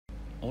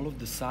All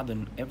of a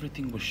sudden,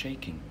 everything was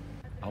shaking.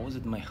 I was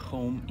at my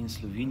home in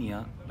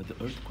Slovenia, but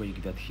the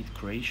earthquake that hit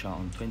Croatia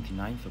on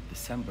 29th of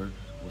December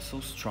was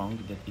so strong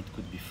that it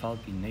could be felt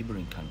in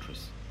neighboring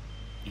countries.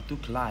 It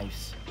took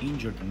lives,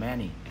 injured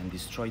many, and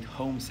destroyed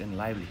homes and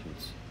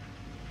livelihoods.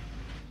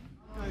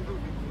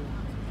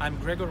 I'm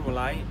Gregor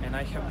Volaj and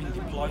I have been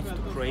deployed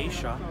to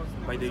Croatia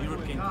by the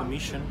European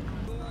Commission.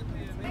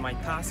 My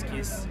task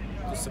is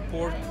to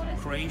support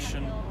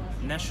Croatian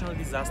national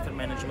disaster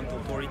management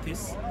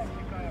authorities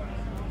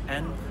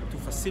and to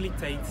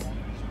facilitate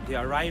the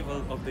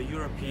arrival of the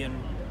European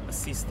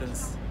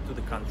assistance to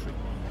the country.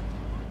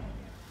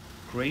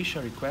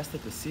 Croatia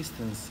requested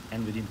assistance,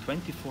 and within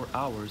 24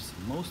 hours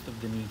most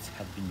of the needs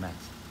had been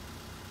met.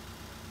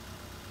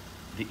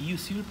 The EU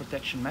Civil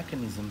Protection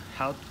Mechanism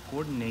helped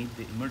coordinate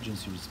the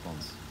emergency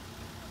response.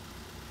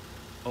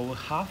 Over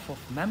half of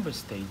member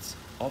states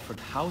offered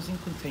housing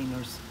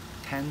containers,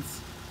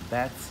 tents,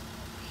 beds,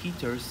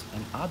 heaters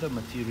and other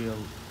material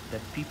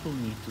that people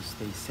need to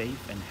stay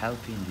safe and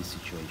healthy in this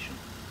situation.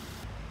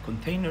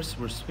 Containers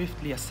were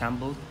swiftly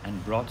assembled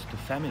and brought to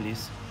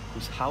families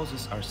whose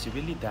houses are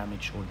severely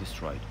damaged or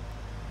destroyed.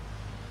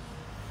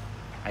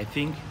 I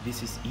think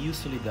this is EU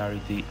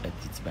solidarity at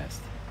its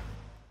best.